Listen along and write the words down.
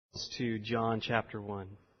To John chapter 1.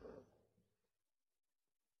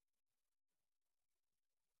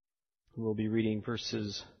 We'll be reading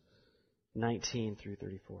verses 19 through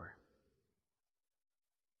 34.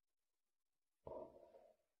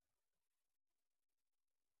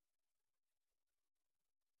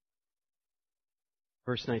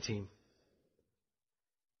 Verse 19.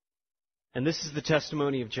 And this is the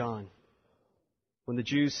testimony of John. When the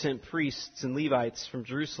Jews sent priests and Levites from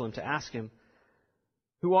Jerusalem to ask him,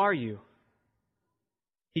 "Who are you?"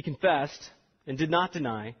 He confessed and did not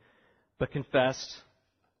deny, but confessed,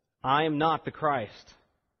 "I am not the Christ."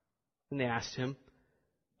 And they asked him,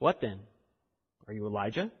 "What then? Are you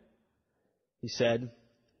Elijah?" He said,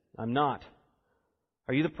 "I'm not."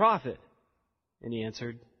 "Are you the prophet?" And he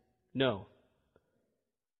answered, "No."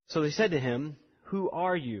 So they said to him, "Who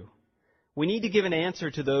are you? We need to give an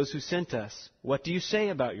answer to those who sent us. What do you say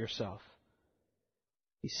about yourself?"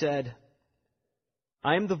 He said,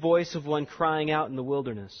 "I am the voice of one crying out in the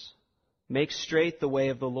wilderness, 'Make straight the way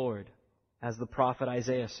of the Lord,' as the prophet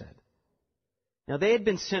Isaiah said." Now they had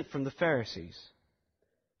been sent from the Pharisees.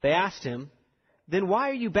 They asked him, "Then why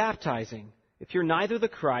are you baptizing, if you're neither the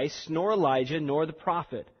Christ, nor Elijah, nor the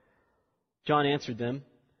prophet?" John answered them,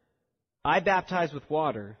 "I baptize with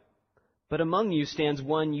water, but among you stands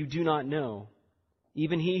one you do not know,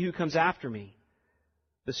 even he who comes after me,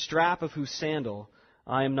 the strap of whose sandal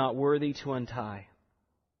I am not worthy to untie."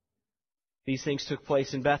 These things took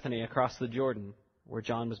place in Bethany across the Jordan, where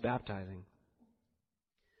John was baptizing.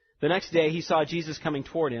 The next day he saw Jesus coming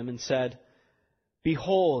toward him and said,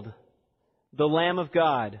 "Behold, the Lamb of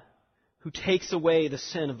God, who takes away the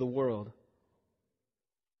sin of the world.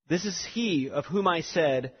 This is he of whom I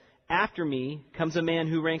said, 'After me comes a man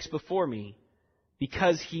who ranks before me,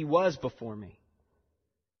 because he was before me.'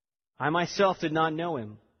 I myself did not know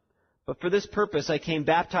him, but for this purpose I came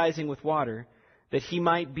baptizing with water, that he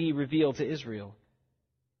might be revealed to Israel."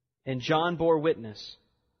 And John bore witness,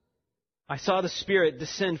 "I saw the Spirit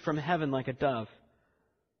descend from heaven like a dove,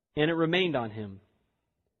 and it remained on him.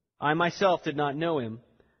 I myself did not know him,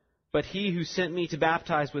 but he who sent me to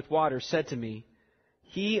baptize with water said to me,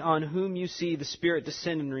 'He on whom you see the Spirit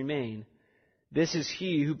descend and remain, this is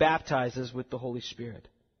he who baptizes with the Holy Spirit.'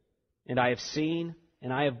 And I have seen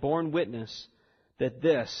and I have borne witness that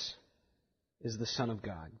this is the Son of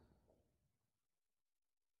God."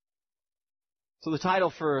 So the title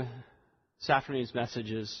for this afternoon's message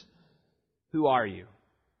is, "Who are you?"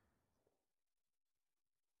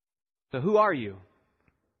 So who are you?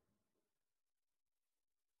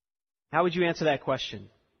 How would you answer that question?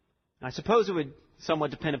 I suppose it would somewhat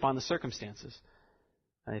depend upon the circumstances.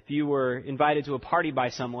 If you were invited to a party by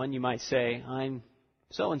someone, you might say, "I'm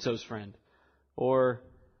so-and-so's friend." Or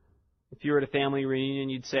if you were at a family reunion,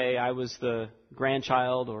 you'd say, "I was the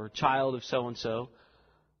grandchild or child of so-and-so."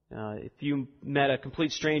 If you met a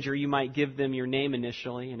complete stranger, you might give them your name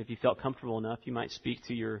initially, and if you felt comfortable enough, you might speak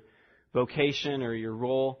to your vocation or your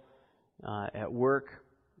role at work.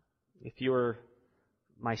 If you were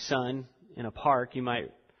my son in a park, you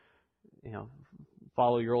might,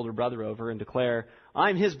 follow your older brother over and declare,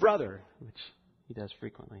 "I'm his brother," which he does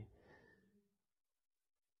frequently.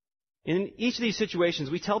 In each of these situations,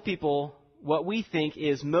 we tell people what we think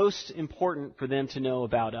is most important for them to know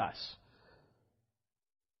about us.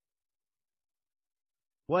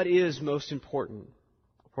 What is most important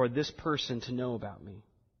for this person to know about me?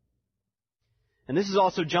 And this is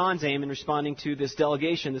also John's aim in responding to this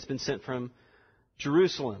delegation that's been sent from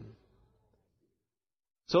Jerusalem.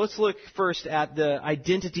 So let's look first at the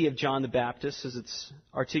identity of John the Baptist as it's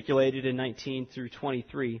articulated in 19 through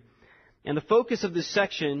 23. And the focus of this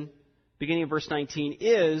section, beginning of verse 19,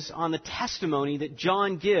 is on the testimony that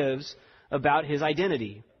John gives about his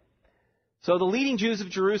identity. So the leading Jews of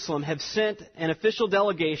Jerusalem have sent an official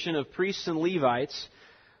delegation of priests and Levites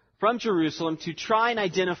from Jerusalem to try and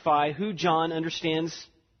identify who John understands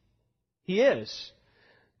he is.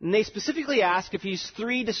 And they specifically ask if he's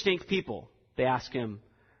three distinct people. They ask him,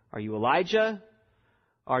 "Are you Elijah?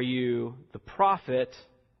 Are you the prophet?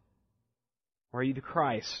 Or are you the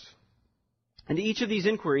Christ?" And to each of these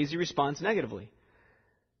inquiries, he responds negatively.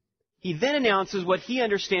 He then announces what he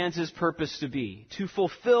understands his purpose to be, to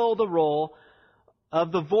fulfill the role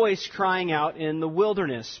of the voice crying out in the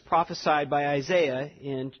wilderness, prophesied by Isaiah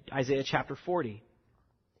in Isaiah chapter 40.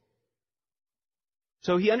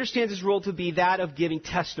 So he understands his role to be that of giving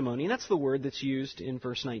testimony, and that's the word that's used in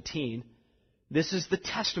verse 19. This is the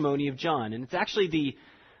testimony of John, and it's actually the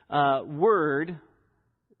word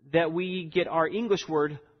that we get our English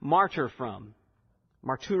word martyr from,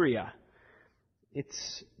 martyria.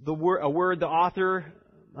 It's a word the author,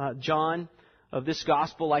 John, of this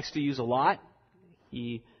gospel likes to use a lot.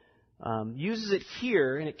 He uses it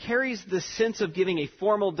here, and it carries the sense of giving a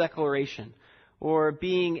formal declaration or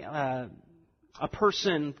being a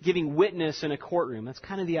person giving witness in a courtroom. That's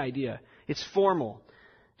kind of the idea. It's formal.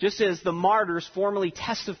 Just as the martyrs formally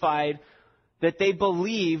testified that they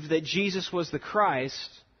believed that Jesus was the Christ,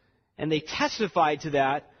 and they testified to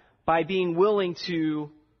that by being willing to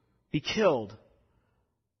be killed.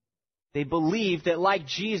 They believed that, like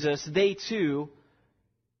Jesus, they too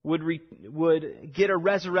would get a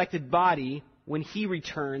resurrected body when He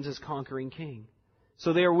returns as conquering King.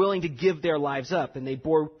 So they are willing to give their lives up, and they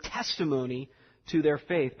bore testimony to their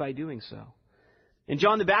faith by doing so. And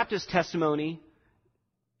John the Baptist's testimony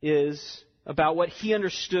is about what he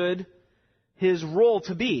understood his role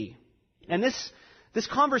to be. And this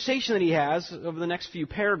conversation that he has over the next few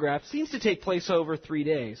paragraphs seems to take place over 3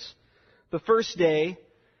 days. The first day,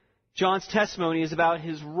 John's testimony is about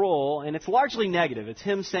his role, and it's largely negative. It's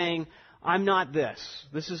him saying, I'm not this.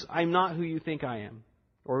 I'm not who you think I am,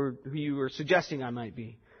 or who you are suggesting I might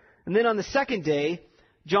be. And then on the second day,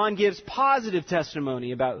 John gives positive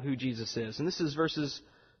testimony about who Jesus is. And this is verses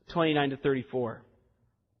 29 to 34.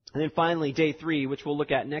 And then finally, day 3, which we'll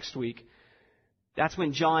look at next week, that's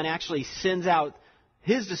when John actually sends out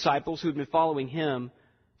his disciples who've been following him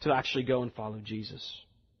to actually go and follow Jesus.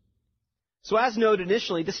 So as noted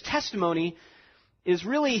initially, this testimony is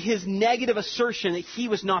really his negative assertion that he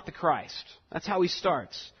was not the Christ. That's how he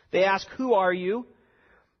starts. They ask, who are you?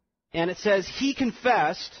 And it says, he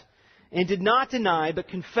confessed and did not deny, but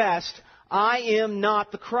confessed, I am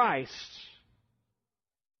not the Christ.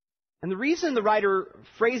 And the reason the writer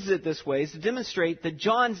phrases it this way is to demonstrate that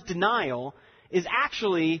John's denial is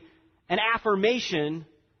actually an affirmation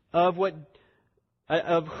of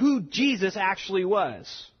who Jesus actually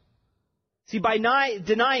was. See, by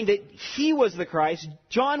denying that he was the Christ,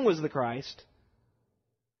 John was the Christ,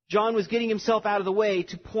 John was getting himself out of the way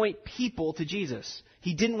to point people to Jesus.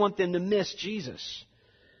 He didn't want them to miss Jesus.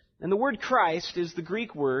 And the word Christ is the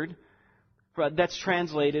Greek word that's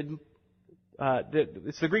translated,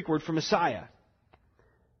 it's the Greek word for Messiah.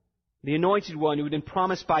 The anointed one who had been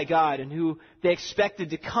promised by God and who they expected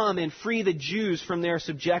to come and free the Jews from their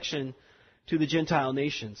subjection to the Gentile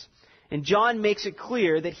nations. And John makes it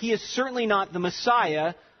clear that he is certainly not the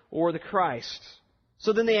Messiah or the Christ.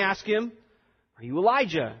 So then they ask him, are you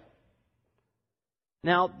Elijah?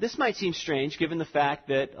 Now, this might seem strange given the fact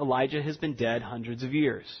that Elijah has been dead hundreds of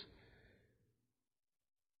years.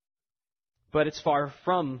 But it's far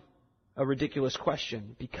from a ridiculous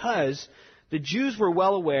question, because the Jews were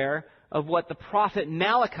well aware of what the prophet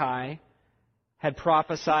Malachi had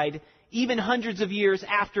prophesied even hundreds of years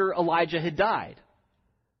after Elijah had died.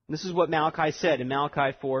 And this is what Malachi said in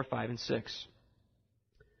Malachi 4, 5, and 6.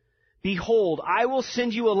 Behold, I will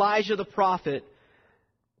send you Elijah the prophet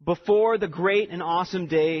before the great and awesome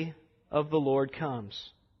day of the Lord comes.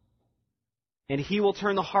 And he will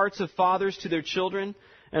turn the hearts of fathers to their children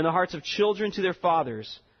and the hearts of children to their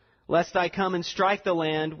fathers, lest I come and strike the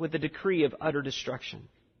land with a decree of utter destruction.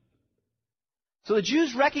 So the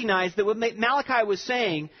Jews recognized that what Malachi was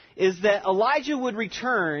saying is that Elijah would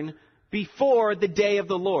return before the day of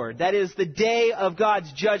the Lord. That is, the day of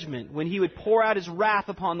God's judgment, when He would pour out His wrath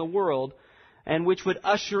upon the world, and which would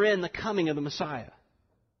usher in the coming of the Messiah.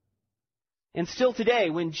 And still today,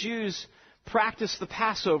 when Jews practice the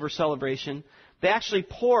Passover celebration, they actually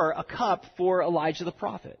pour a cup for Elijah the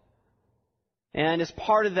prophet. And as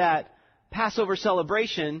part of that Passover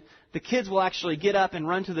celebration, the kids will actually get up and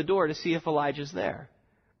run to the door to see if Elijah's there.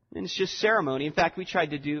 And it's just ceremony. In fact, we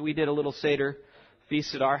did a little Seder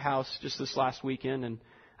feast at our house just this last weekend, and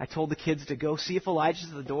I told the kids to go see if Elijah's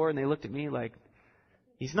at the door, and they looked at me like,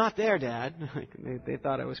 he's not there, Dad. They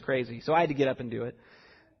thought I was crazy. So I had to get up and do it.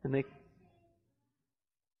 And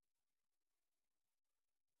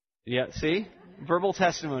yeah, see? Verbal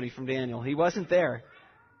testimony from Daniel. He wasn't there.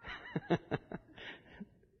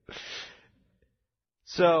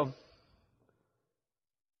 So,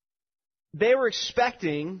 they were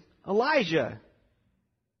expecting Elijah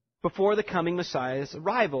before the coming Messiah's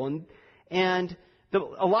arrival. And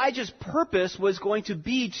Elijah's purpose was going to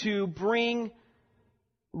be to bring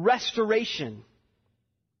restoration.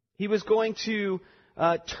 He was going to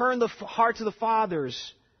turn the hearts of the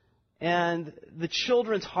fathers and the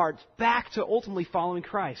children's hearts back to ultimately following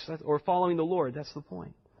Christ, or following the Lord. That's the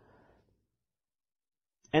point.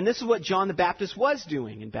 And this is what John the Baptist was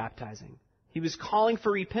doing in baptizing. He was calling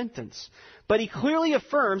for repentance. But he clearly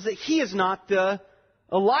affirms that he is not the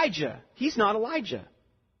Elijah. He's not Elijah.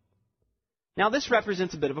 Now, this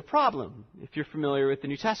represents a bit of a problem, if you're familiar with the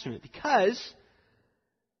New Testament, because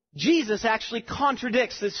Jesus actually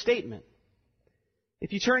contradicts this statement.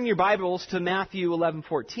 If you turn your Bibles to Matthew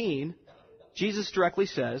 11:14, Jesus directly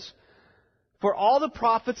says, "For all the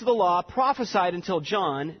prophets of the law prophesied until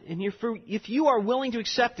John, and if you are willing to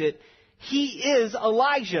accept it, he is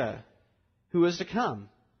Elijah who is to come."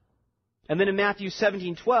 And then in Matthew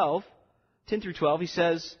 17:12, 10 through 12, he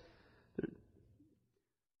says,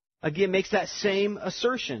 again, makes that same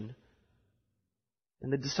assertion.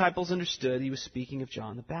 And the disciples understood he was speaking of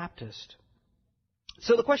John the Baptist.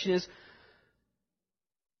 So the question is,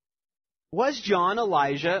 was John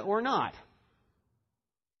Elijah or not?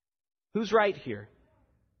 Who's right here?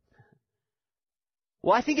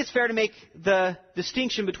 Well, I think it's fair to make the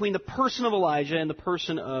distinction between the person of Elijah and the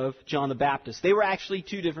person of John the Baptist. They were actually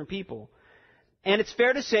two different people. And it's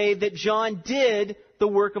fair to say that John did the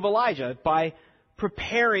work of Elijah by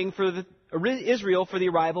preparing for Israel for the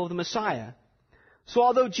arrival of the Messiah. So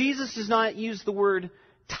although Jesus does not use the word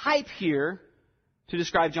type here to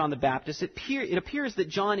describe John the Baptist, it appears that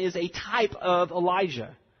John is a type of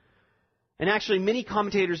Elijah. And actually, many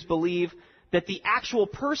commentators believe that the actual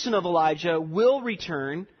person of Elijah will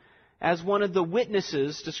return as one of the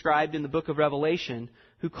witnesses described in the book of Revelation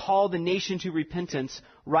who called the nation to repentance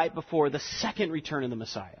right before the second return of the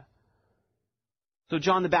Messiah. So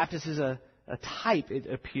John the Baptist is a type, it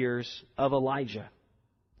appears, of Elijah.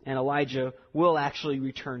 And Elijah will actually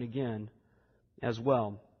return again as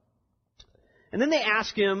well. And then they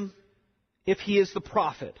ask him if he is the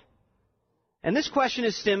prophet. And this question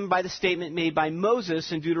is stemmed by the statement made by Moses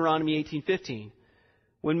in Deuteronomy 18:15.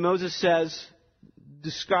 When Moses says,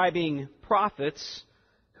 describing prophets,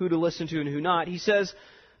 who to listen to and who not, he says,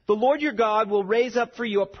 "The Lord your God will raise up for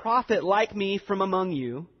you a prophet like me from among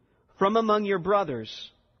you, from among your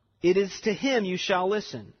brothers. It is to him you shall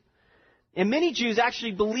listen." And many Jews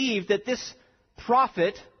actually believed that this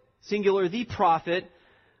prophet, singular the prophet,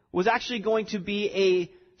 was actually going to be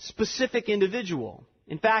a specific individual.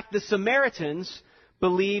 In fact, the Samaritans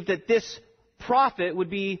believed that this prophet would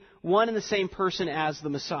be one and the same person as the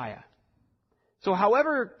Messiah. So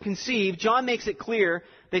however conceived, John makes it clear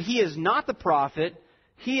that he is not the prophet,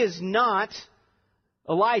 he is not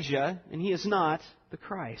Elijah, and he is not the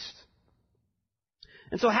Christ.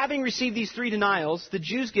 And so having received these three denials, the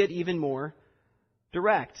Jews get even more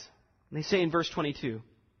direct. They say in verse 22,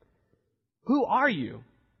 "Who are you?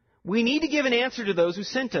 We need to give an answer to those who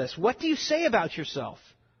sent us. What do you say about yourself?"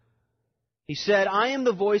 He said, "I am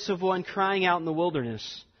the voice of one crying out in the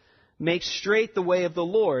wilderness. Make straight the way of the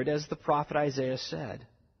Lord, as the prophet Isaiah said."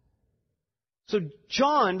 So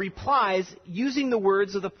John replies using the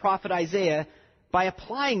words of the prophet Isaiah by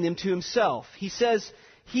applying them to himself. He says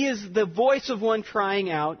he is the voice of one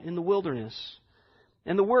crying out in the wilderness.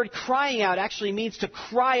 And the word crying out actually means to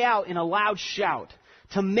cry out in a loud shout,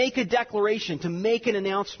 to make a declaration, to make an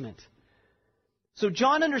announcement. So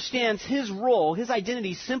John understands his role, his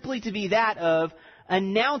identity, simply to be that of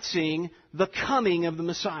announcing the coming of the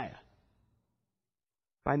Messiah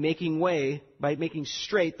by making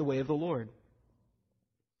straight the way of the Lord.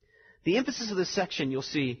 The emphasis of this section, you'll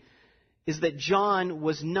see, is that John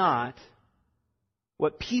was not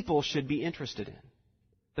what people should be interested in.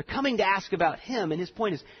 They're coming to ask about him, and his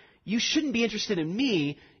point is, you shouldn't be interested in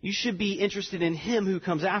me, you should be interested in him who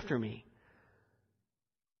comes after me.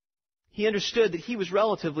 He understood that he was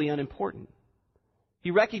relatively unimportant.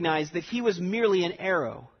 He recognized that he was merely an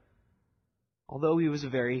arrow, although he was a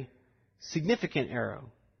very significant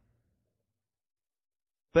arrow.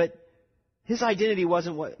 But his identity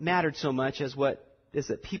wasn't what mattered so much as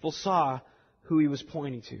that people saw who he was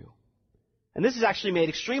pointing to. And this is actually made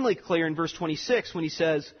extremely clear in verse 26 when he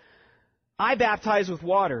says, "I baptize with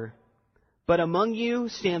water, but among you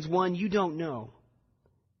stands one you don't know,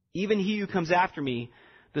 even he who comes after me,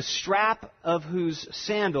 the strap of whose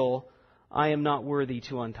sandal I am not worthy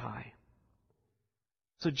to untie."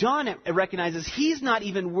 So John recognizes he's not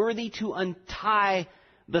even worthy to untie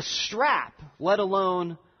the strap, let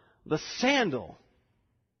alone the sandal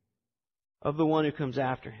of the one who comes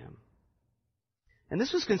after him. And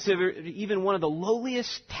this was considered even one of the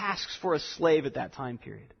lowliest tasks for a slave at that time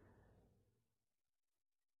period.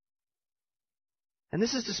 And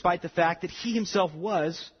this is despite the fact that he himself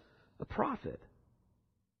was a prophet.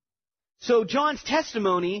 So John's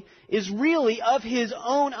testimony is really of his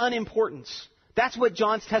own unimportance. That's what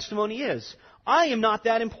John's testimony is. I am not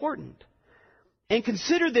that important. And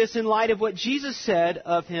consider this in light of what Jesus said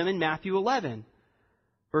of him in Matthew 11.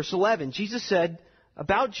 Verse 11, Jesus said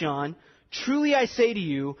about John, "Truly I say to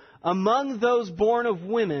you, among those born of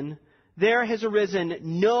women, there has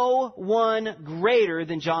arisen no one greater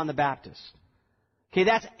than John the Baptist." Okay,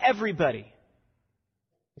 that's everybody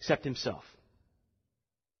except himself.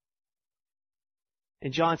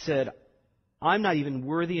 And John said, I'm not even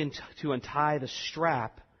worthy to untie the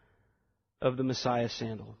strap of the Messiah's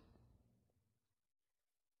sandal.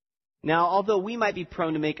 Now, although we might be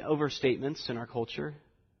prone to make overstatements in our culture,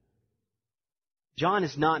 John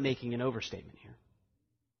is not making an overstatement here.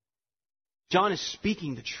 John is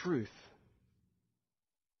speaking the truth.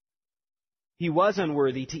 He was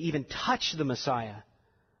unworthy to even touch the Messiah.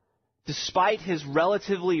 Despite his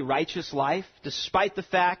relatively righteous life, despite the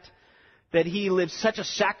fact that he lived such a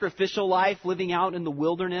sacrificial life living out in the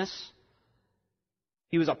wilderness,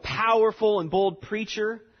 he was a powerful and bold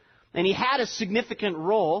preacher, and he had a significant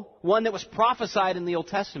role, one that was prophesied in the Old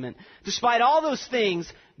Testament. Despite all those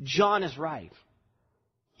things, John is right.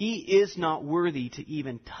 He is not worthy to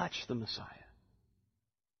even touch the Messiah.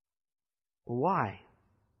 Why?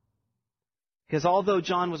 Because although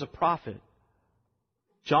John was a prophet,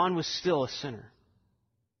 John was still a sinner.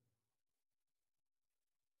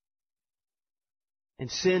 And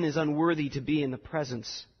sin is unworthy to be in the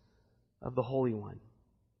presence of the Holy One.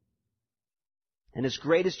 And as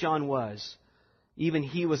great as John was, even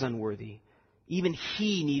he was unworthy. Even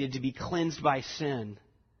he needed to be cleansed by sin.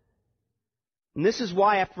 And this is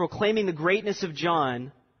why, after proclaiming the greatness of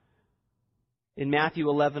John in Matthew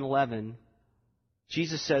 11:11,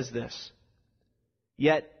 Jesus says this,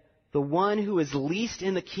 "Yet the one who is least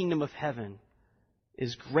in the kingdom of heaven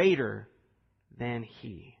is greater than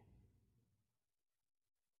he."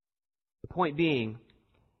 The point being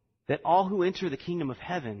that all who enter the kingdom of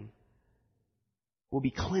heaven will be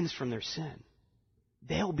cleansed from their sin.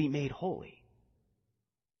 They'll be made holy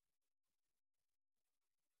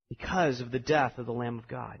because of the death of the Lamb of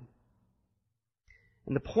God.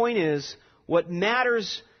 And the point is, what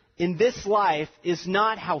matters in this life is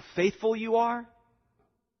not how faithful you are.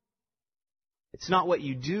 It's not what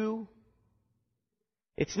you do.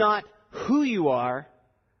 It's not who you are.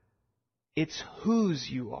 It's whose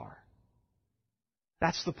you are.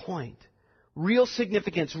 That's the point. Real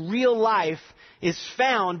significance, real life is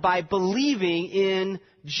found by believing in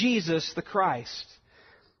Jesus the Christ.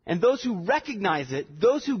 And those who recognize it,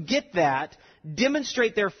 those who get that,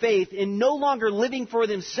 demonstrate their faith in no longer living for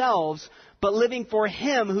themselves, but living for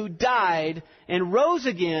Him who died and rose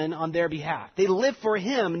again on their behalf. They live for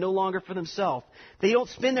Him, no longer for themselves. They don't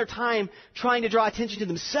spend their time trying to draw attention to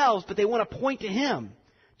themselves, but they want to point to Him,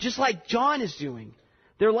 just like John is doing.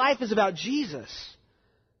 Their life is about Jesus.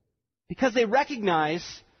 Because they recognize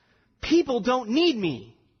people don't need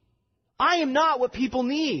me. I am not what people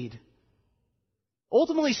need.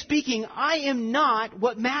 Ultimately speaking, I am not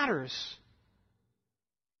what matters.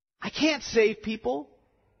 I can't save people.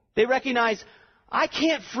 They recognize I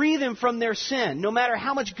can't free them from their sin, no matter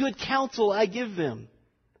how much good counsel I give them.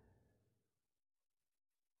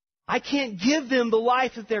 I can't give them the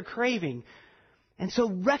life that they're craving. And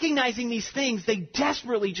so recognizing these things, they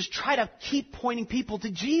desperately just try to keep pointing people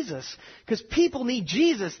to Jesus. Because people need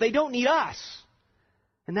Jesus. They don't need us.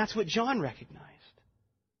 And that's what John recognized.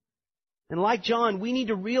 And like John, we need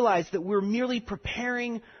to realize that we're merely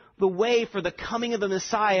preparing the way for the coming of the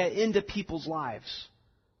Messiah into people's lives.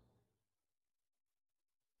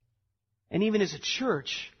 And even as a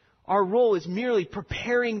church, our role is merely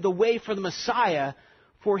preparing the way for the Messiah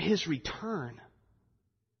for His return.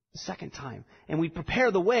 The second time. And we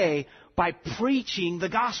prepare the way by preaching the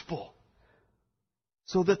gospel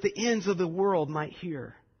so that the ends of the world might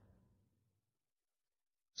hear.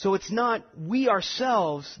 So it's not we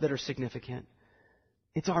ourselves that are significant.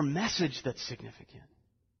 It's our message that's significant.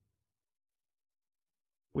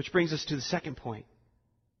 Which brings us to the second point.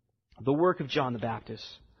 The work of John the Baptist.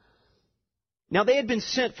 Now they had been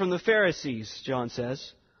sent from the Pharisees, John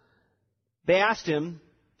says. They asked him,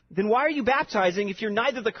 "Then why are you baptizing if you're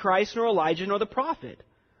neither the Christ nor Elijah nor the prophet?"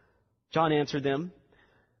 John answered them,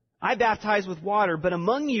 "I baptize with water, but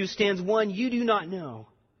among you stands one you do not know.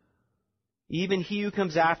 Even he who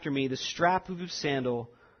comes after me, the strap of his sandal,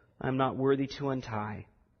 I am not worthy to untie."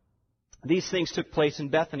 These things took place in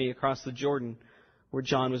Bethany across the Jordan, where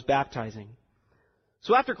John was baptizing.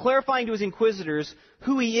 So after clarifying to his inquisitors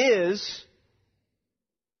who he is,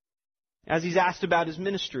 as he's asked about his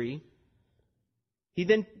ministry, he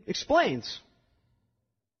then explains.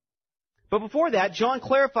 But before that, John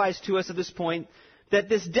clarifies to us at this point that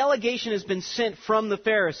this delegation has been sent from the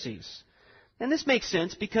Pharisees. And this makes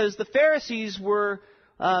sense because the Pharisees were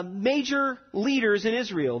major leaders in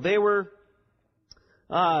Israel. They were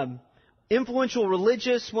influential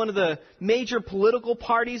religious, one of the major political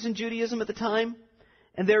parties in Judaism at the time.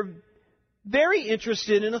 And they're very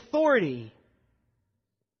interested in authority.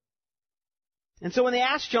 And so when they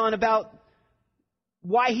ask John about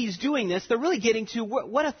why he's doing this, they're really getting to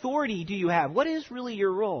what authority do you have? What is really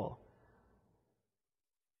your role?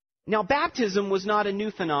 Now, baptism was not a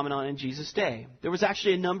new phenomenon in Jesus' day. There was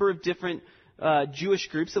actually a number of different Jewish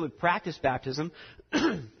groups that would practice baptism.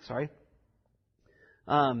 Sorry.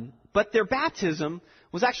 But their baptism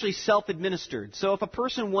was actually self-administered. So if a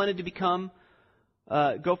person wanted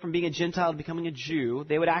to go from being a Gentile to becoming a Jew,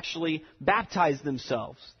 they would actually baptize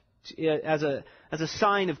themselves as a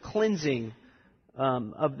sign of cleansing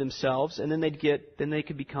of themselves, and then they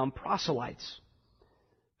could become proselytes.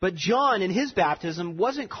 But John, in his baptism,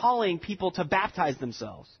 wasn't calling people to baptize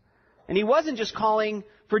themselves. And he wasn't just calling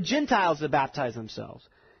for Gentiles to baptize themselves.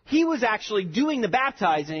 He was actually doing the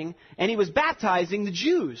baptizing, and he was baptizing the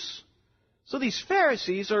Jews. So these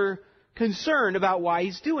Pharisees are concerned about why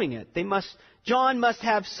he's doing it. John must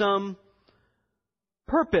have some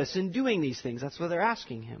purpose in doing these things. That's what they're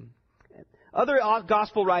asking him. Other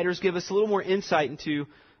gospel writers give us a little more insight into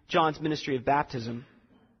John's ministry of baptism.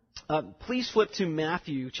 Please flip to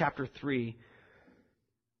Matthew chapter 3,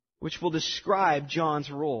 which will describe John's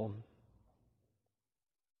role.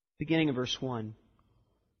 Beginning of verse 1.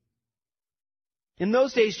 In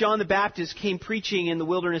those days, John the Baptist came preaching in the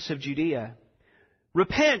wilderness of Judea.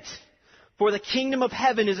 Repent, for the kingdom of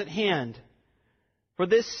heaven is at hand. For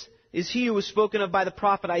this is he who was spoken of by the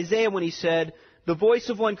prophet Isaiah when he said, the voice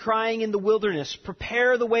of one crying in the wilderness,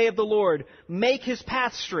 prepare the way of the Lord, make his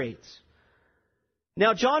path straight.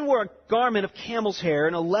 Now John wore a garment of camel's hair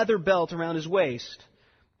and a leather belt around his waist,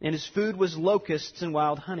 and his food was locusts and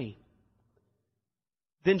wild honey.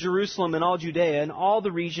 Then Jerusalem and all Judea and all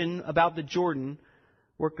the region about the Jordan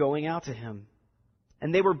were going out to him.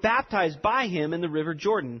 And they were baptized by him in the river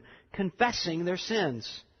Jordan, confessing their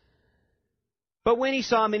sins. But when he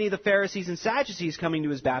saw many of the Pharisees and Sadducees coming to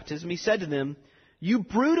his baptism, he said to them, you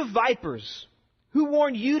brood of vipers, who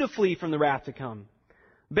warned you to flee from the wrath to come?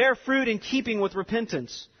 Bear fruit in keeping with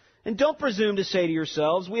repentance. And don't presume to say to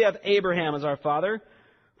yourselves, we have Abraham as our father.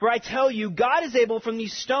 For I tell you, God is able from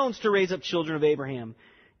these stones to raise up children of Abraham.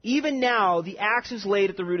 Even now the axe is laid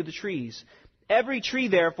at the root of the trees. Every tree,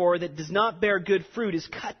 therefore, that does not bear good fruit is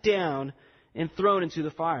cut down and thrown into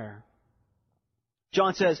the fire.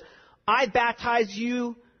 John says, I baptize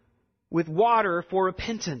you with water for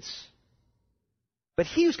repentance. But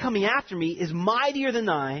he who's coming after me is mightier than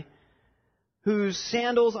I, whose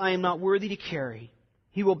sandals I am not worthy to carry.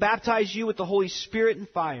 He will baptize you with the Holy Spirit and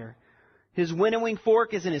fire. His winnowing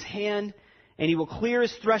fork is in his hand, and he will clear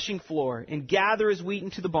his threshing floor and gather his wheat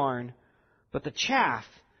into the barn. But the chaff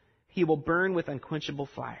he will burn with unquenchable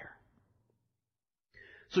fire.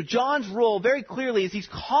 So John's role very clearly is he's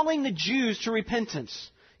calling the Jews to repentance,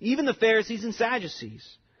 even the Pharisees and Sadducees.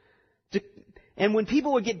 And when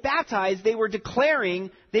people would get baptized, they were declaring,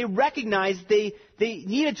 they recognized they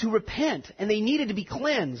needed to repent and they needed to be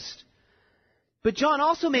cleansed. But John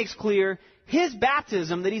also makes clear his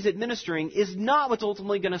baptism that he's administering is not what's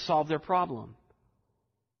ultimately going to solve their problem.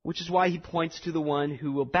 Which is why he points to the one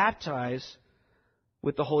who will baptize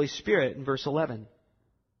with the Holy Spirit in verse 11.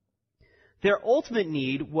 Their ultimate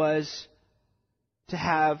need was to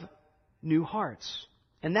have new hearts.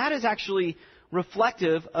 And that is actually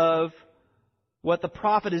reflective of what the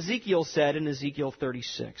prophet Ezekiel said in Ezekiel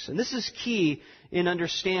 36. And this is key in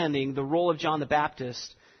understanding the role of John the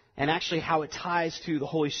Baptist and actually how it ties to the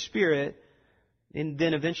Holy Spirit and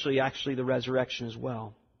then eventually actually the resurrection as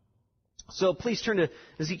well. So please turn to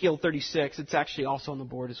Ezekiel 36. It's actually also on the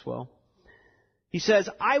board as well. He says,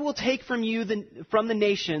 I will take you from the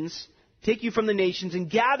nations and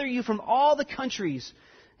gather you from all the countries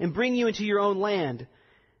and bring you into your own land.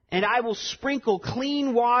 And I will sprinkle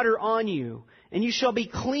clean water on you, and you shall be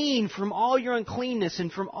clean from all your uncleanness,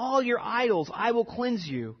 and from all your idols I will cleanse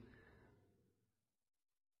you.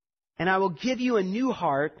 And I will give you a new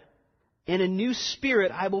heart, and a new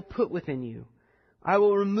spirit I will put within you. I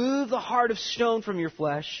will remove the heart of stone from your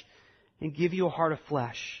flesh, and give you a heart of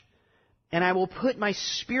flesh. And I will put my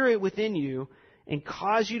spirit within you, and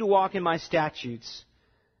cause you to walk in my statutes,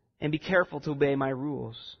 and be careful to obey my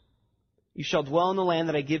rules. You shall dwell in the land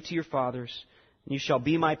that I give to your fathers, and you shall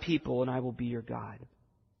be my people, and I will be your God.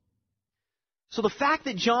 So the fact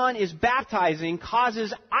that John is baptizing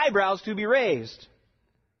causes eyebrows to be raised,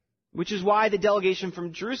 which is why the delegation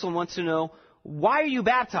from Jerusalem wants to know, why are you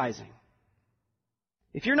baptizing?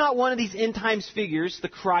 If you're not one of these end times figures, the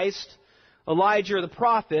Christ, Elijah, or the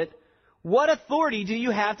prophet, what authority do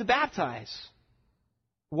you have to baptize?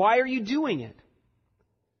 Why are you doing it?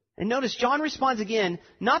 And notice, John responds again,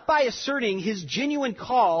 not by asserting his genuine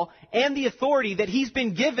call and the authority that he's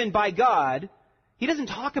been given by God. He doesn't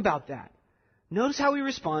talk about that. Notice how he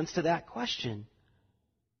responds to that question.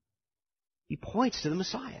 He points to the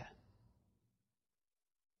Messiah.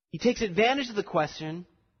 He takes advantage of the question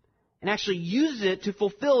and actually uses it to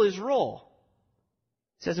fulfill his role.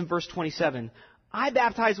 It says in verse 27, I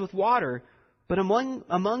baptize with water, but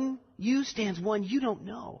among you stands one you don't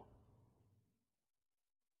know.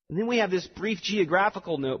 And then we have this brief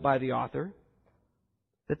geographical note by the author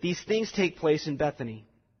that these things take place in Bethany,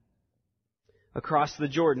 across the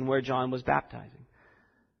Jordan where John was baptizing.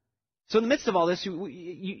 So in the midst of all this,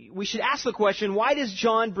 we should ask the question, why does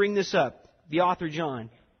John bring this up, the author John?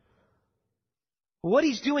 Well, what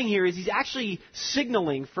he's doing here is he's actually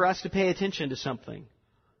signaling for us to pay attention to something.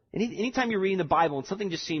 Anytime you're reading the Bible and something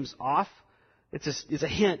just seems off, it's a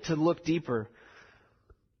hint to look deeper.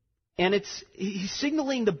 And he's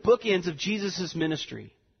signaling the bookends of Jesus'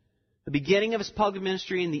 ministry. The beginning of his public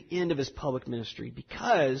ministry and the end of his public ministry.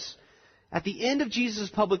 Because at the end of Jesus'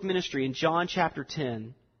 public ministry in John chapter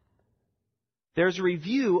 10, there's a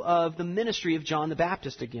review of the ministry of John the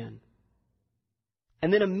Baptist again.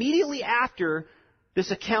 And then immediately after this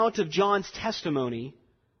account of John's testimony,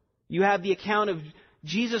 you have the account of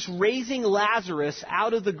Jesus raising Lazarus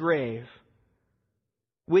out of the grave,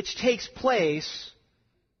 which takes place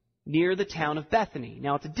near the town of Bethany.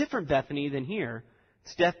 Now, it's a different Bethany than here.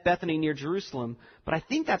 It's Bethany near Jerusalem. But I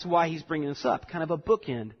think that's why he's bringing this up, kind of a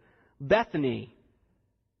bookend. Bethany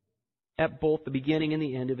at both the beginning and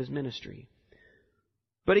the end of his ministry.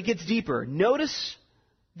 But it gets deeper. Notice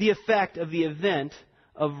the effect of the event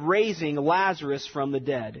of raising Lazarus from the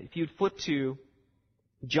dead. If you'd flip to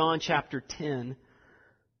John chapter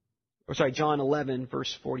 11,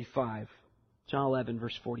 verse 45. John 11,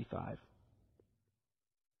 verse 45. It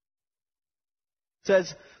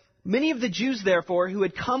says, many of the Jews, therefore, who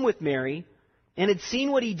had come with Mary and had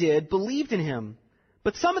seen what he did, believed in him.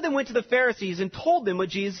 But some of them went to the Pharisees and told them what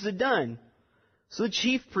Jesus had done. So the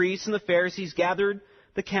chief priests and the Pharisees gathered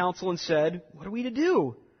the council and said, what are we to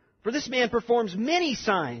do? For this man performs many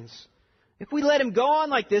signs. If we let him go on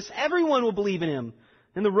like this, everyone will believe in him,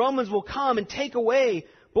 and the Romans will come and take away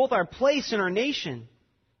both our place and our nation.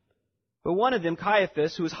 But one of them,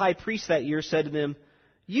 Caiaphas, who was high priest that year, said to them,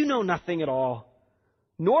 you know nothing at all,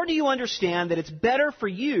 nor do you understand that it's better for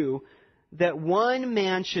you that one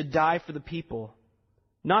man should die for the people,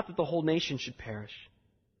 not that the whole nation should perish.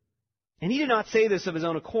 And he did not say this of his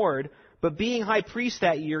own accord, but being high priest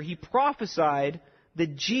that year, he prophesied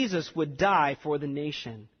that Jesus would die for the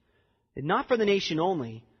nation. And not for the nation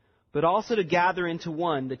only, but also to gather into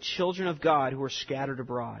one the children of God who are scattered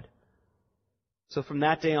abroad. So from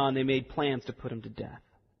that day on, they made plans to put him to death.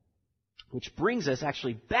 Which brings us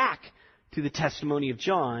actually back to the testimony of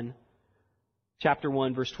John, chapter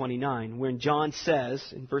 1, verse 29, when John says,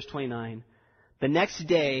 in verse 29, the next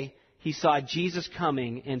day he saw Jesus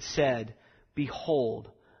coming and said, behold,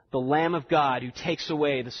 the Lamb of God who takes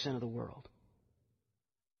away the sin of the world.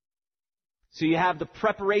 So you have the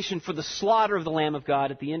preparation for the slaughter of the Lamb of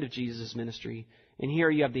God at the end of Jesus' ministry. And here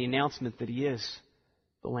you have the announcement that he is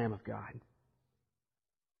the Lamb of God.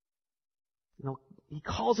 You know, he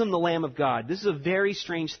calls him the Lamb of God. This is a very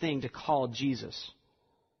strange thing to call Jesus.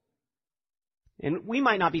 And we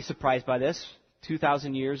might not be surprised by this.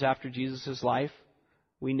 2,000 years after Jesus' life,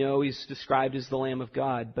 we know he's described as the Lamb of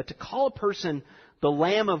God. But to call a person the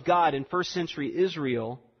Lamb of God in first century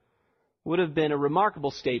Israel would have been a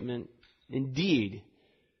remarkable statement indeed.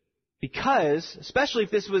 Because, especially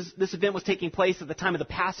if this event was taking place at the time of the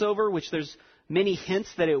Passover, which there's many hints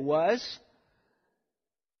that it was,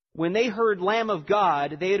 when they heard Lamb of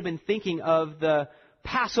God, they had been thinking of the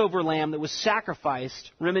Passover lamb that was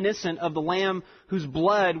sacrificed, reminiscent of the lamb whose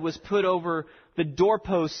blood was put over the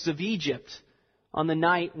doorposts of Egypt on the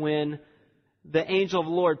night when the angel of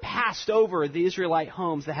the Lord passed over the Israelite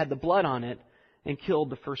homes that had the blood on it and killed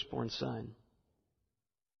the firstborn son.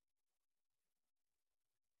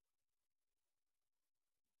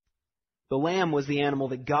 The lamb was the animal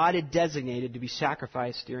that God had designated to be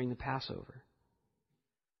sacrificed during the Passover.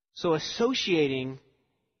 So associating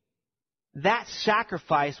that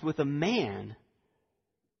sacrifice with a man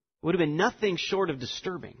would have been nothing short of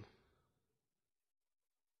disturbing.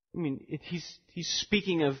 I mean, he's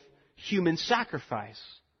speaking of human sacrifice.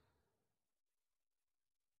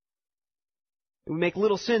 It would make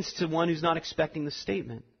little sense to one who's not expecting the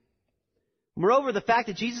statement. Moreover, the fact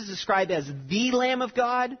that Jesus is described as the Lamb of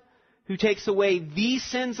God who takes away the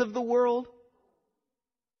sins of the world,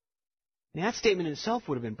 that statement in itself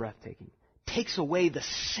would have been breathtaking. Takes away the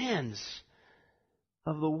sins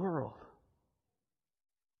of the world.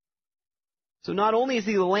 So not only is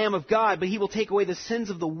he the Lamb of God, but he will take away the sins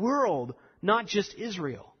of the world, not just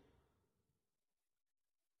Israel.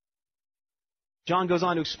 John goes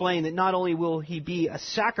on to explain that not only will he be a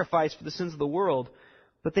sacrifice for the sins of the world,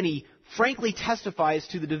 but then he frankly testifies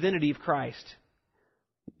to the divinity of Christ.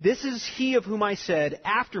 This is he of whom I said,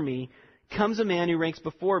 after me comes a man who ranks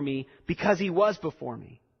before me because he was before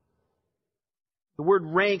me. The word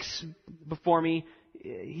ranks before me,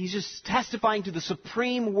 he's just testifying to the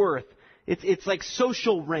supreme worth. It's like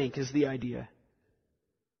social rank is the idea.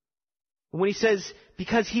 When he says,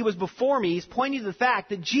 because he was before me, he's pointing to the fact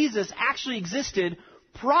that Jesus actually existed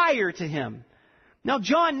prior to him. Now,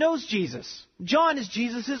 John knows Jesus. John is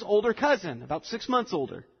Jesus' older cousin, about 6 months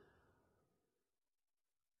older.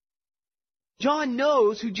 John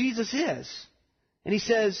knows who Jesus is. And he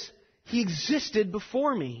says, he existed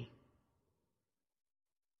before me.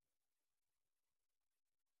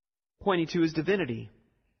 Pointing to his divinity.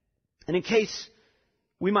 And in case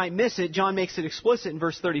we might miss it, John makes it explicit in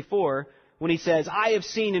verse 34 when he says, I have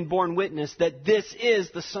seen and borne witness that this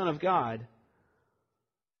is the Son of God.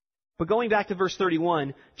 But going back to verse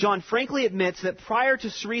 31, John frankly admits that prior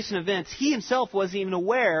to recent events, he himself wasn't even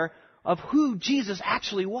aware of who Jesus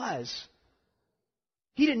actually was.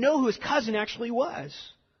 He didn't know who his cousin actually was.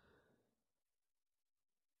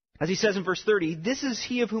 As he says in verse 30, this is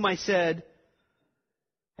he of whom I said,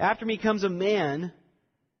 after me comes a man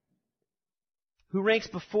who ranks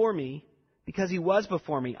before me because he was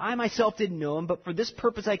before me. I myself didn't know him, but for this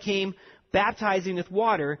purpose I came baptizing with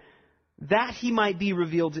water, that he might be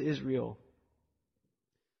revealed to Israel.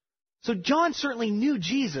 So John certainly knew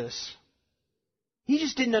Jesus. He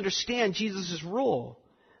just didn't understand Jesus' role.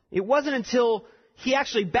 It wasn't until he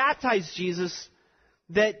actually baptized Jesus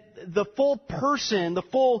that the full person, the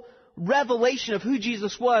full revelation of who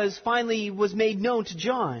Jesus was finally was made known to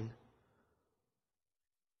John.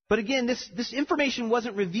 But again, this information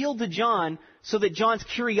wasn't revealed to John so that John's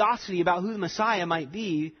curiosity about who the Messiah might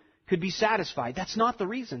be could be satisfied. That's not the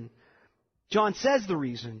reason. John says the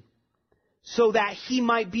reason. So that he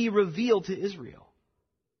might be revealed to Israel.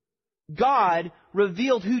 God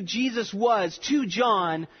revealed who Jesus was to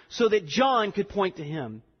John so that John could point to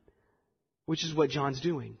him, which is what John's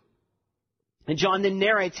doing. And John then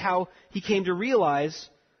narrates how he came to realize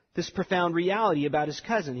this profound reality about his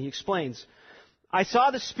cousin. He explains, I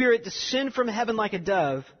saw the Spirit descend from heaven like a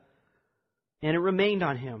dove, and it remained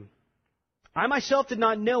on him. I myself did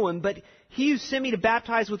not know him, but he who sent me to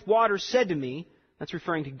baptize with water said to me, that's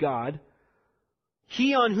referring to God,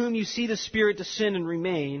 he on whom you see the Spirit descend and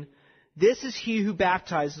remain, this is he who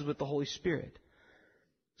baptizes with the Holy Spirit.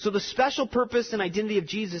 So the special purpose and identity of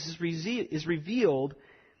Jesus is revealed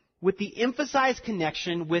with the emphasized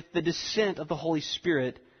connection with the descent of the Holy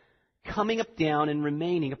Spirit coming up down and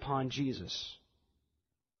remaining upon Jesus.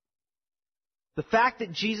 The fact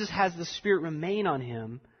that Jesus has the Spirit remain on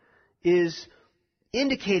him is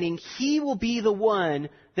indicating he will be the one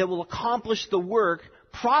that will accomplish the work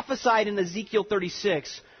prophesied in Ezekiel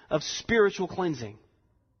 36 of spiritual cleansing.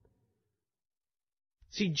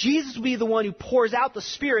 See, Jesus will be the one who pours out the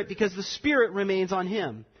Spirit because the Spirit remains on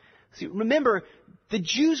him. See, remember, the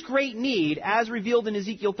Jews' great need, as revealed in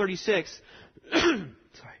Ezekiel 36,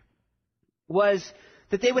 was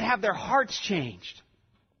that they would have their hearts changed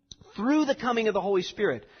through the coming of the Holy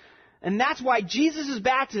Spirit. And that's why Jesus'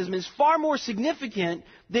 baptism is far more significant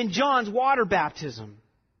than John's water baptism.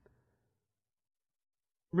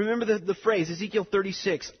 Remember the phrase, Ezekiel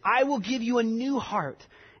 36, I will give you a new heart,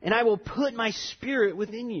 and I will put my Spirit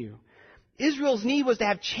within you. Israel's need was to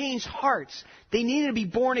have changed hearts. They needed to be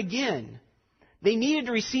born again. They needed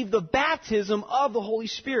to receive the baptism of the Holy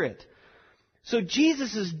Spirit. So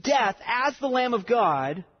Jesus' death as the Lamb of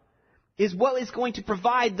God is what is going to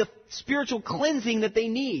provide the spiritual cleansing that they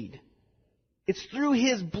need. It's through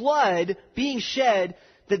His blood being shed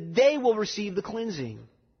that they will receive the cleansing.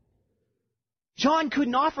 John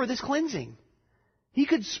couldn't offer this cleansing. He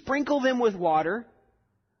could sprinkle them with water.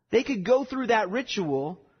 They could go through that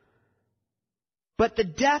ritual. But the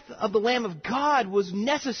death of the Lamb of God was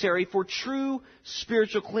necessary for true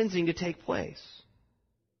spiritual cleansing to take place.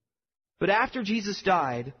 But after Jesus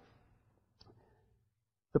died,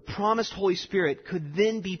 the promised Holy Spirit could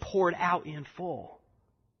then be poured out in full.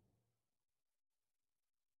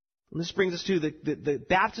 And this brings us to the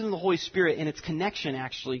baptism of the Holy Spirit and its connection,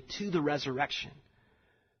 actually, to the resurrection.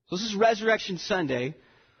 So this is Resurrection Sunday.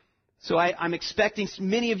 So I'm expecting,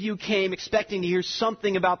 many of you came expecting to hear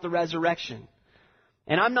something about the resurrection.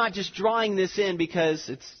 And I'm not just drawing this in because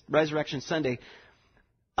it's Resurrection Sunday.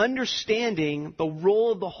 Understanding the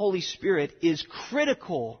role of the Holy Spirit is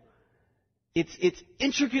critical. It's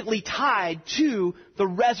intricately tied to the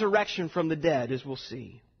resurrection from the dead, as we'll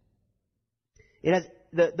see. It has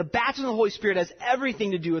the baptism of the Holy Spirit has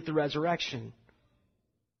everything to do with the resurrection.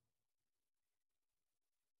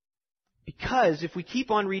 Because if we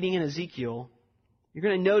keep on reading in Ezekiel, you're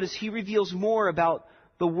going to notice he reveals more about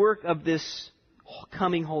the work of this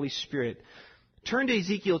coming Holy Spirit. Turn to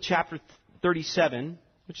Ezekiel chapter 37,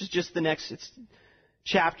 which is just the next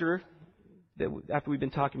chapter that after we've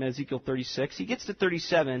been talking about Ezekiel 36. He gets to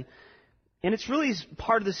 37, and it's really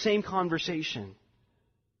part of the same conversation.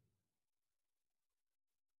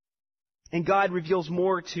 And God reveals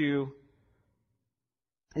more to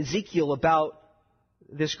Ezekiel about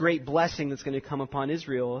this great blessing that's going to come upon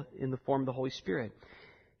Israel in the form of the Holy Spirit.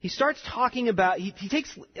 He starts talking about, he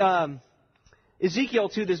takes Ezekiel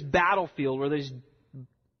to this battlefield where these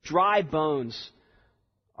dry bones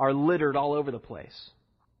are littered all over the place.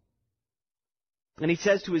 And he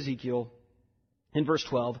says to Ezekiel in verse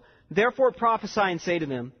 12, "Therefore prophesy and say to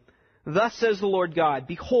them, Thus says the Lord God,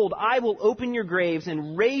 Behold, I will open your graves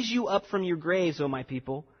and raise you up from your graves, O my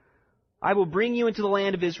people. I will bring you into the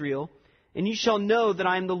land of Israel, and you shall know that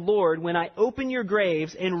I am the Lord when I open your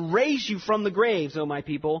graves and raise you from the graves, O my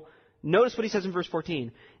people." Notice what he says in verse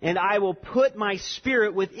 14. "And I will put my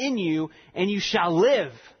spirit within you, and you shall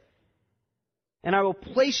live. And I will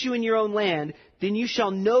place you in your own land. Then you shall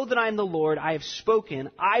know that I am the Lord. I have spoken.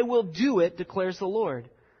 I will do it, declares the Lord."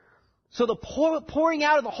 So the pouring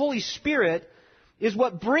out of the Holy Spirit is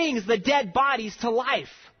what brings the dead bodies to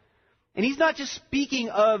life. And he's not just speaking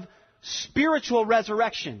of spiritual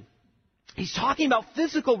resurrection. He's talking about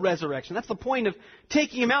physical resurrection. That's the point of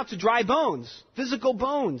taking him out to dry bones, physical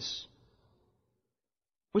bones.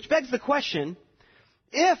 Which begs the question,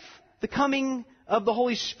 if the coming of the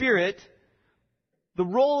Holy Spirit, the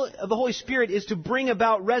role of the Holy Spirit is to bring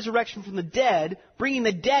about resurrection from the dead, bringing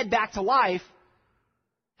the dead back to life,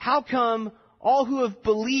 how come all who have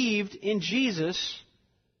believed in Jesus,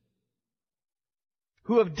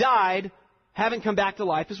 who have died, haven't come back to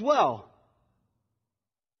life as well?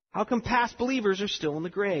 How come past believers are still in the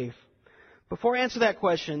grave? Before I answer that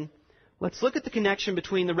question, let's look at the connection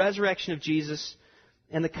between the resurrection of Jesus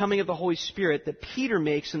and the coming of the Holy Spirit that Peter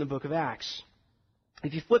makes in the book of Acts.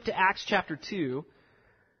 If you flip to Acts chapter 2,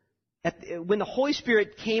 when the Holy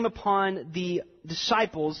Spirit came upon the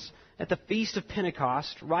disciples at the Feast of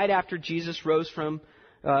Pentecost, right after Jesus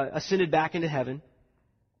ascended back into heaven,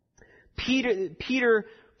 Peter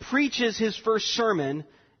preaches his first sermon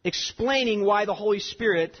explaining why the Holy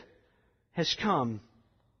Spirit has come.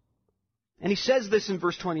 And he says this in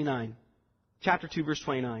verse 29, chapter 2, verse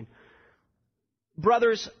 29.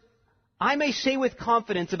 "Brothers, I may say with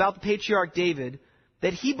confidence about the patriarch David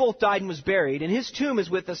that he both died and was buried, and his tomb is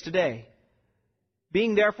with us today.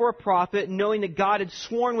 Being therefore a prophet, knowing that God had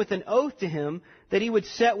sworn with an oath to him that he would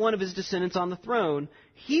set one of his descendants on the throne,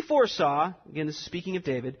 he foresaw," again this is speaking of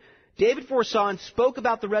David, "David foresaw and spoke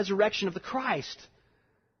about the resurrection of the Christ,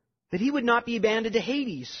 that he would not be abandoned to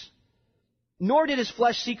Hades, nor did his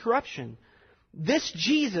flesh see corruption. This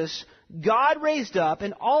Jesus God raised up,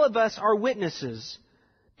 and all of us are witnesses.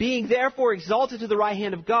 Being therefore exalted to the right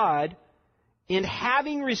hand of God, and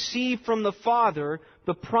having received from the Father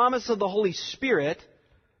the promise of the Holy Spirit,"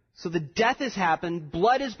 so the death has happened,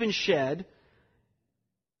 blood has been shed,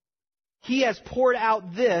 "he has poured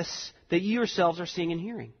out this that you yourselves are seeing and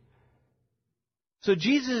hearing." So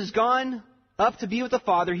Jesus has gone up to be with the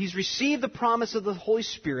Father. He's received the promise of the Holy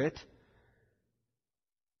Spirit.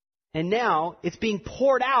 And now it's being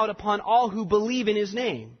poured out upon all who believe in his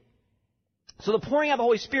name. So the pouring out of the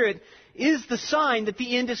Holy Spirit is the sign that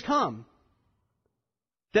the end has come.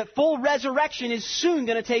 That full resurrection is soon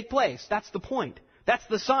going to take place. That's the point. That's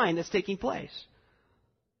the sign that's taking place.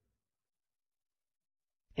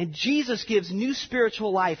 And Jesus gives new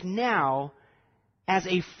spiritual life now as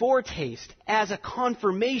a foretaste, as a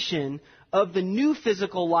confirmation of the new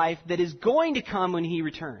physical life that is going to come when he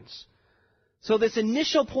returns. So this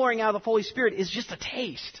initial pouring out of the Holy Spirit is just a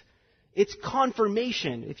taste. It's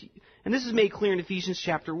confirmation. And this is made clear in Ephesians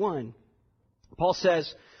chapter 1. Paul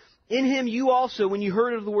says, "In him you also, when you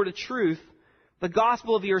heard of the word of truth, the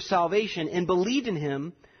gospel of your salvation, and believed in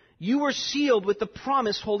him, you were sealed with the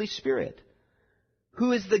promised Holy Spirit,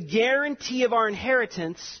 who is the guarantee of our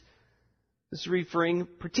inheritance." This is referring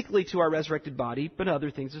particularly to our resurrected body, but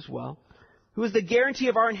other things as well. "Who is the guarantee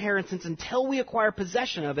of our inheritance until we acquire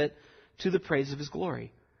possession of it to the praise of his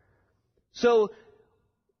glory." So,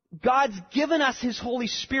 God's given us his Holy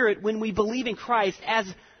Spirit when we believe in Christ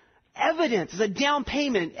as evidence, as a down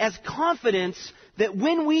payment, as confidence that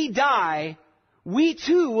when we die, we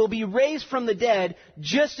too will be raised from the dead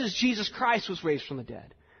just as Jesus Christ was raised from the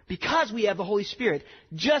dead. Because we have the Holy Spirit,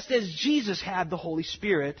 just as Jesus had the Holy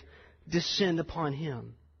Spirit descend upon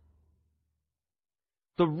him.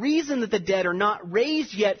 The reason that the dead are not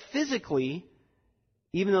raised yet physically,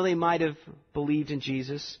 even though they might have believed in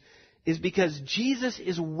Jesus, is because Jesus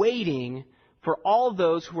is waiting for all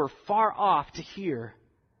those who are far off to hear.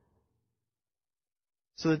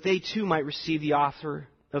 so that they too might receive the offer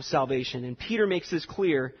of salvation. And Peter makes this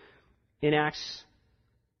clear in Acts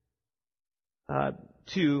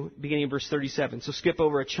 2, beginning in verse 37. So skip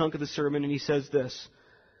over a chunk of the sermon, and he says this.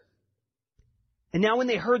 And now when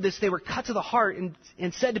they heard this, they were cut to the heart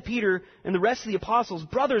and said to Peter and the rest of the apostles,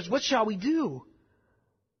 "Brothers, what shall we do?"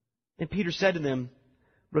 And Peter said to them,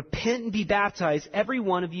 "Repent and be baptized, every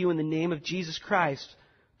one of you, in the name of Jesus Christ,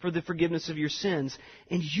 for the forgiveness of your sins,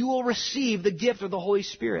 and you will receive the gift of the Holy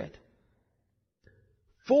Spirit.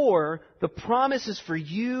 For the promise is for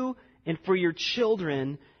you and for your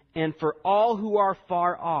children and for all who are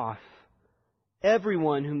far off,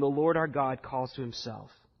 everyone whom the Lord our God calls to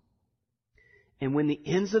himself." And when the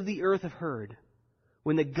ends of the earth have heard,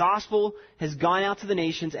 when the gospel has gone out to the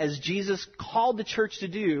nations, as Jesus called the church to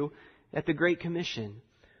do at the Great Commission,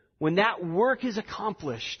 when that work is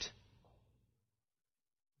accomplished,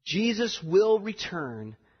 Jesus will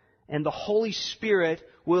return and the Holy Spirit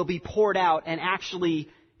will be poured out and actually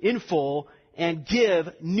in full and give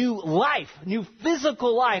new life, new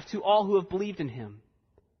physical life to all who have believed in Him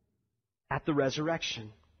at the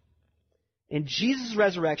resurrection. And Jesus'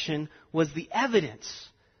 resurrection was the evidence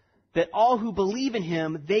that all who believe in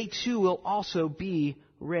Him, they too will also be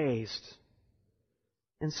raised.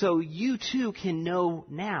 And so you too can know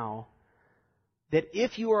now that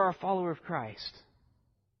if you are a follower of Christ,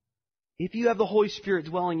 if you have the Holy Spirit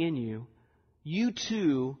dwelling in you, you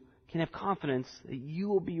too can have confidence that you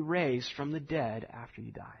will be raised from the dead after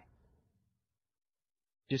you die.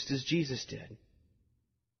 Just as Jesus did.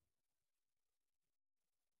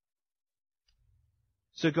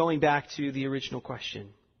 So going back to the original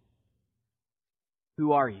question,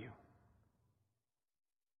 who are you?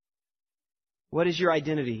 What is your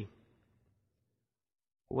identity?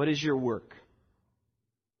 What is your work?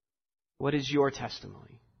 What is your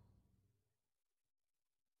testimony?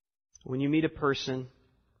 When you meet a person,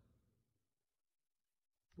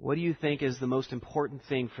 what do you think is the most important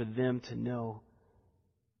thing for them to know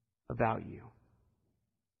about you?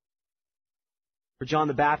 For John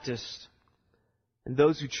the Baptist, and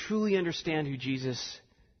those who truly understand who Jesus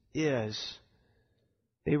is,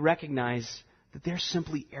 they recognize that they're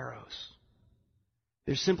simply arrows.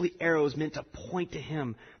 They're simply arrows meant to point to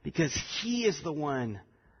Him because He is the one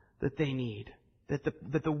that they need, that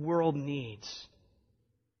the world needs.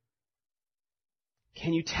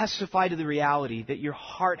 Can you testify to the reality that your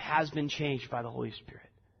heart has been changed by the Holy Spirit?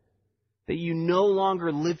 That you no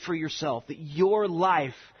longer live for yourself, that your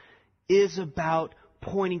life is about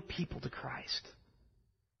pointing people to Christ?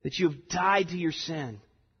 That you have died to your sin.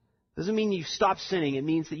 Doesn't mean you've stopped sinning. It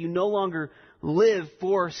means that you no longer live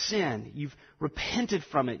for sin. You've repented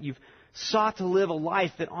from it. You've sought to live a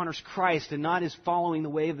life that honors Christ and not is following the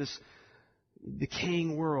way of this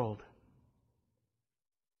decaying world.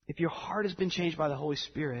 If your heart has been changed by the Holy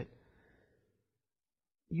Spirit,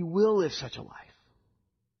 you will live such a life.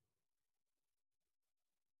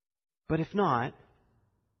 But if not, if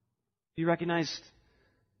you recognize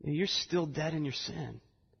you're still dead in your sin,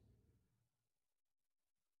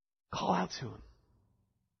 call out to Him.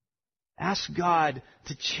 Ask God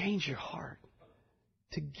to change your heart,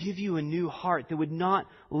 to give you a new heart that would not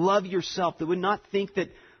love yourself, that would not think that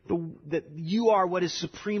you are what is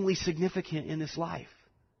supremely significant in this life.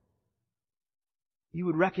 You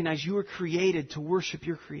would recognize you were created to worship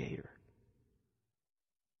your Creator.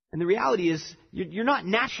 And the reality is, you're not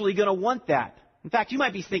naturally going to want that. In fact, you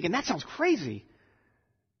might be thinking, that sounds crazy.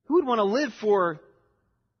 Who would want to live for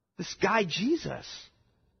this guy Jesus?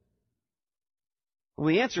 Well,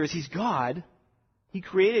 the answer is He's God. He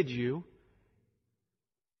created you.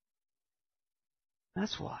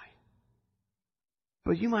 That's why.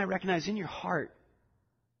 But you might recognize in your heart,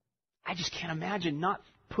 I just can't imagine not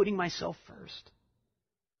putting myself first.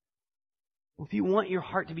 Well, if you want your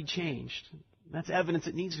heart to be changed, that's evidence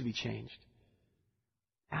it needs to be changed.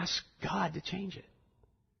 Ask God to change it.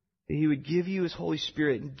 That He would give you His Holy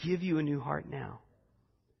Spirit and give you a new heart now.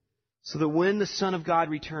 So that when the Son of God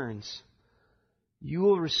returns, you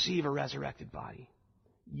will receive a resurrected body.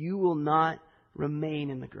 You will not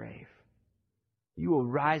remain in the grave. You will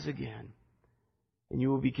rise again, and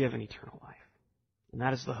you will be given eternal life. And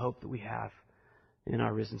that is the hope that we have in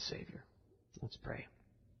our risen Savior. Let's pray.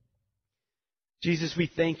 Jesus, we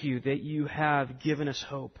thank You that You have given us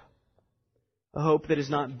hope. A hope that is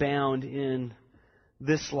not bound in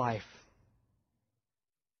this life.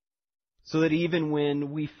 So that even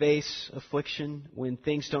when we face affliction, when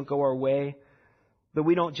things don't go our way, that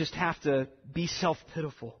we don't just have to be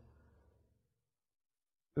self-pitiful.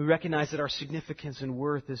 We recognize that our significance and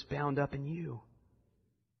worth is bound up in You.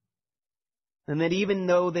 And that even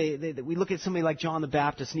though we look at somebody like John the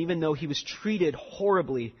Baptist, and even though he was treated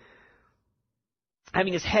horribly,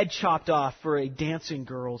 having his head chopped off for a dancing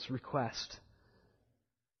girl's request,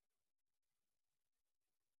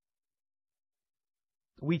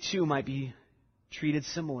 we too might be treated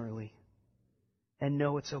similarly and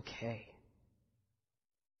know it's okay.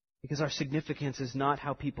 Because our significance is not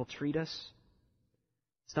how people treat us.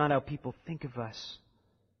 It's not how people think of us.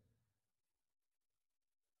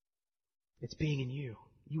 It's being in you.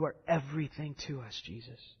 You are everything to us,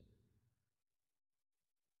 Jesus.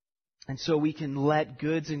 And so we can let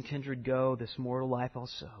goods and kindred go, this mortal life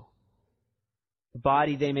also. The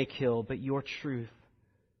body they may kill, but your truth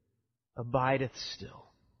abideth still.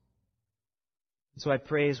 So I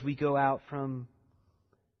pray as we go out from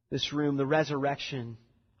this room, the resurrection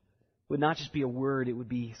would not just be a word, it would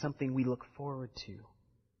be something we look forward to.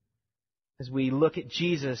 As we look at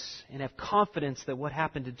Jesus and have confidence that what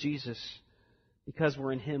happened to Jesus, because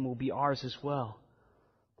we're in Him, will be ours as well.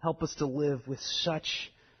 Help us to live with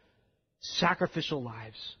such sacrificial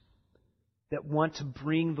lives that want to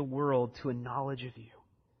bring the world to a knowledge of You.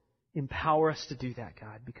 Empower us to do that,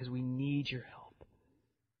 God, because we need Your help.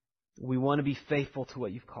 We want to be faithful to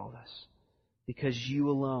what You've called us, because You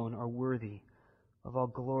alone are worthy of all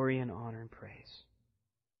glory and honor and praise.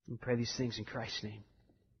 We pray these things in Christ's name.